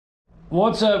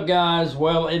What's up, guys?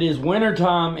 Well, it is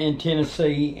wintertime in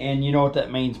Tennessee, and you know what that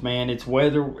means, man. It's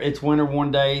winter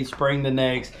one day, spring the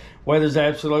next. Weather's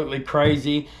absolutely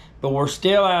crazy, but we're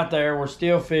still out there. We're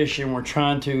still fishing. We're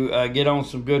trying to get on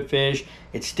some good fish.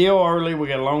 It's still early. We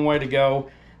got a long way to go.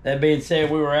 That being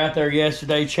said, we were out there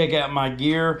yesterday. Check out my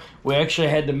gear. We actually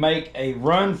had to make a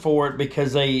run for it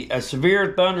because a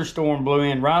severe thunderstorm blew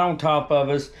in right on top of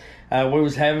us. We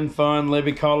was having fun.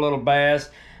 Libby caught a little bass,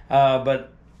 but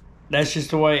that's just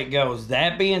the way it goes.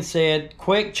 That being said,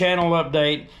 quick channel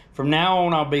update. From now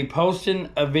on, I'll be posting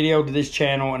a video to this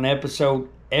channel, an episode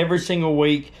every single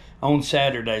week on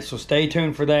Saturday. So stay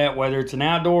tuned for that, whether it's an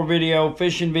outdoor video,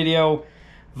 fishing video,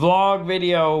 vlog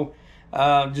video.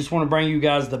 Just want to bring you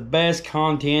guys the best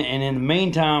content. And in the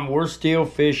meantime, we're still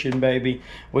fishing, baby.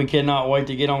 We cannot wait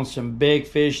to get on some big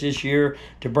fish this year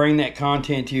to bring that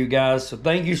content to you guys. So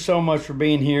thank you so much for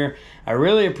being here. I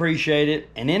really appreciate it.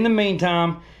 And in the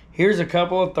meantime, here's a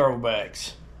couple of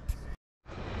throwbacks.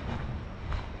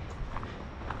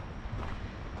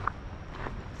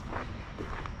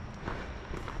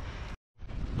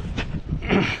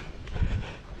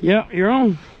 Yep, you're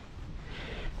on.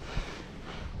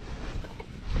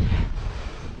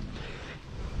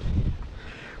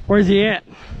 Where's he at?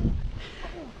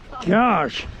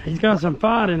 Gosh, he's got some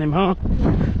fight in him, huh?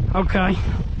 Okay.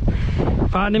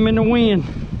 Fighting him in the wind.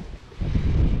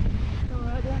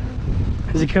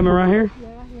 Is he coming right here? Yeah,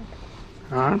 right here.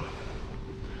 All right.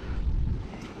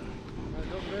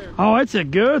 Oh, it's a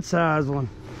good size one.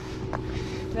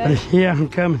 Ready? Yeah, I'm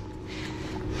coming.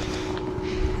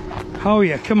 Oh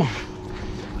yeah, come on.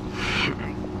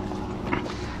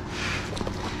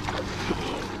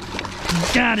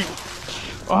 Got it.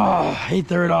 Oh, he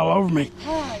threw it all over me.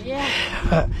 Oh,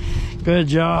 yeah. Good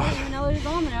job. I didn't even know he was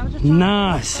on there. I was just trying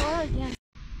Nice. to throw it again.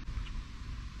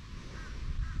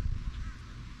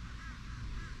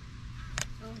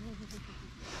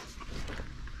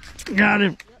 Got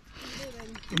it.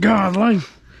 Godly.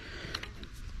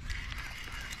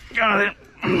 Got it.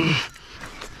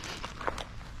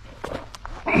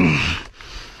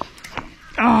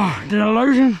 Oh, did I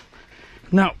lose him?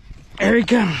 No. Here he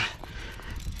comes.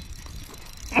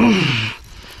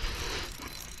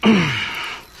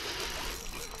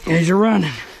 He's a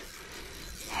running.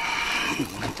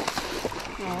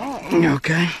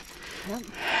 Okay. Yep.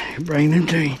 Bring them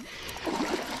to you.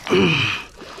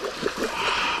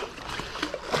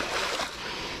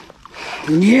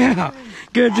 Yeah.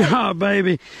 Good job,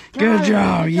 baby. Good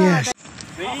job. Yes.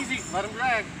 Be easy. Let him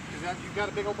drag. You've got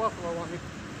a big old buffalo on you.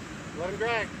 Let him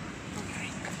drag. Okay.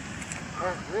 All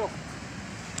right, reel.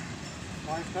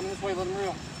 All right, he's coming this way. Let him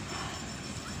reel.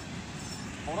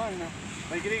 Hold on now.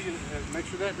 Make it easy. Make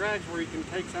sure that drags where you can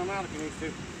take some out if you need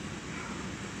to.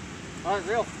 All right,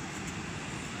 reel.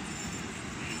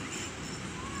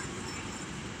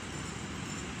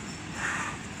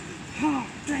 Oh,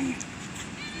 dang it.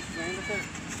 Stand up there.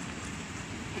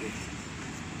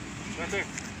 Right there.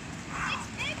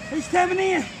 He's stepping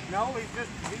in. No,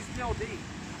 he's still deep.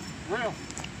 Reel.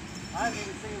 I haven't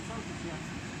even seen him surface yet.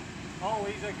 Oh,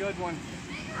 he's a good one.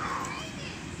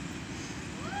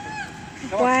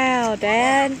 Wow,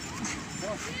 Dad.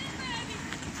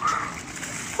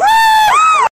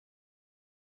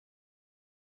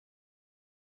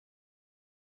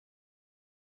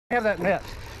 Have that net.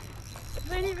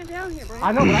 We ain't even down here, bro.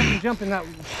 I know, but I can jump in that.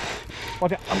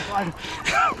 Watch out, I'm sliding.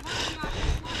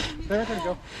 There you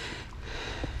go.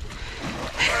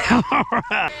 All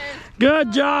right.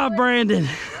 Good job, Brandon. You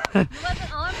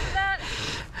wasn't on for that?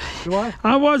 Do I?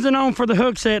 I wasn't on for the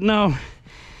hook set, no.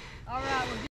 All right,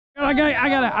 well,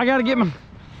 I gotta get my.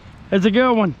 It's a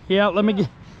good one. Yeah, let me get.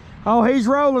 Oh, he's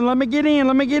rolling. Let me get in.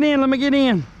 Let me get in. Let me get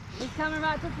in. he's coming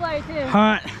right to play, too. All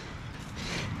right.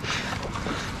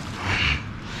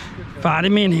 Fight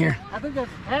him in here. I think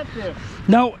that's catfish.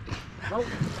 No. Nope.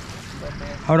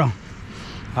 Hold on.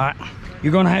 All right.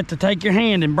 You're gonna have to take your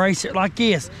hand and brace it like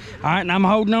this. All right, and I'm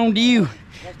holding on to you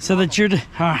so that you're. All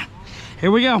right. Here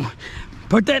we go.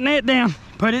 Put that net down.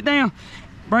 Put it down.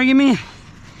 Bring him in.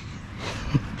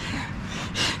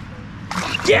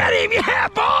 Get him, yeah,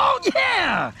 ball,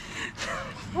 yeah.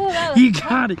 Oh, that was You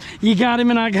got it. You got him,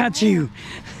 and I got you.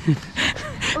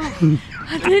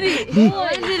 I did it. Oh,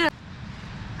 I did it.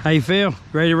 How you feel?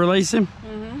 Ready to release him?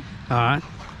 Mm-hmm. All right.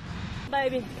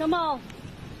 Baby, come on.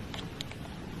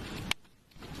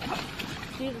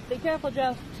 Jesus, be careful,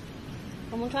 Joe.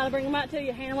 I'm gonna try to bring him out to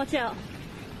you. Hand, watch out.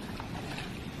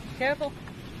 Careful.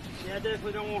 Yeah, I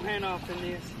definitely don't want hand off in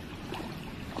this.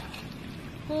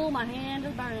 Oh, my hand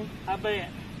is burning. I bet.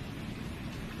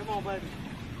 Come on, baby.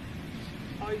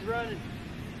 Oh, he's running.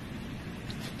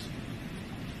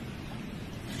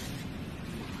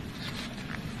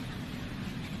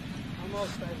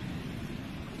 Almost there.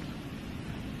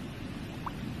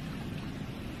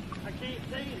 I can't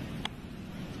see it.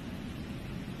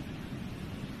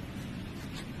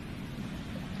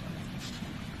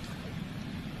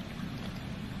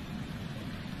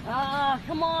 Ah,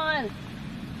 come on.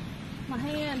 My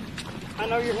hand. I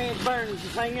know your hand's burning.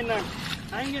 Just hang in there.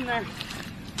 Hang in there.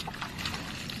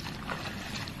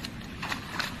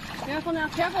 Careful now.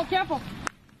 Careful, careful.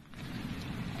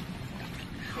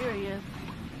 Here he is.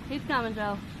 He's coming,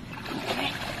 Joe.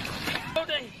 Oh,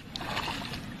 dang.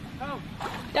 Oh,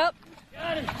 Yep.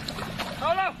 got him.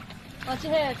 Hold on. Watch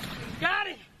your head. Got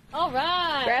him. All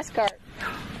right. Grass cart.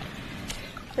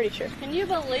 Pretty sure. Can you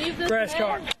believe this? Grass man?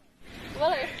 cart.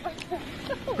 What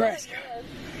Grass it cart.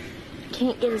 is.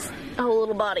 Can't get his whole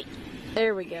little body.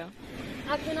 There we go.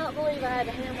 I cannot believe I had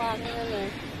to hand lock him in there.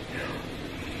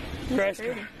 Grass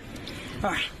cart.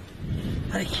 All right.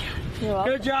 Thank you. You're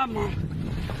welcome. Good job, Mom.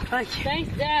 Thank you.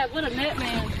 Thanks, Dad. What a net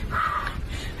man.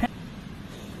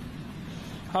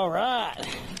 All right.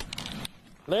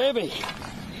 Libby.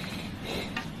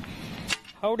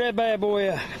 Hold that bad boy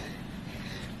up.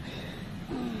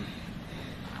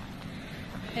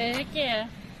 Heck yeah.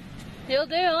 He'll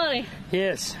do, won't he?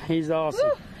 Yes, he's awesome.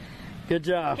 Woo. Good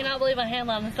job. Cannot believe I hand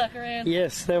locked the sucker in.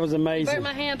 Yes, that was Burnt amazing.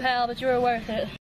 my hand, pal, but you were worth it.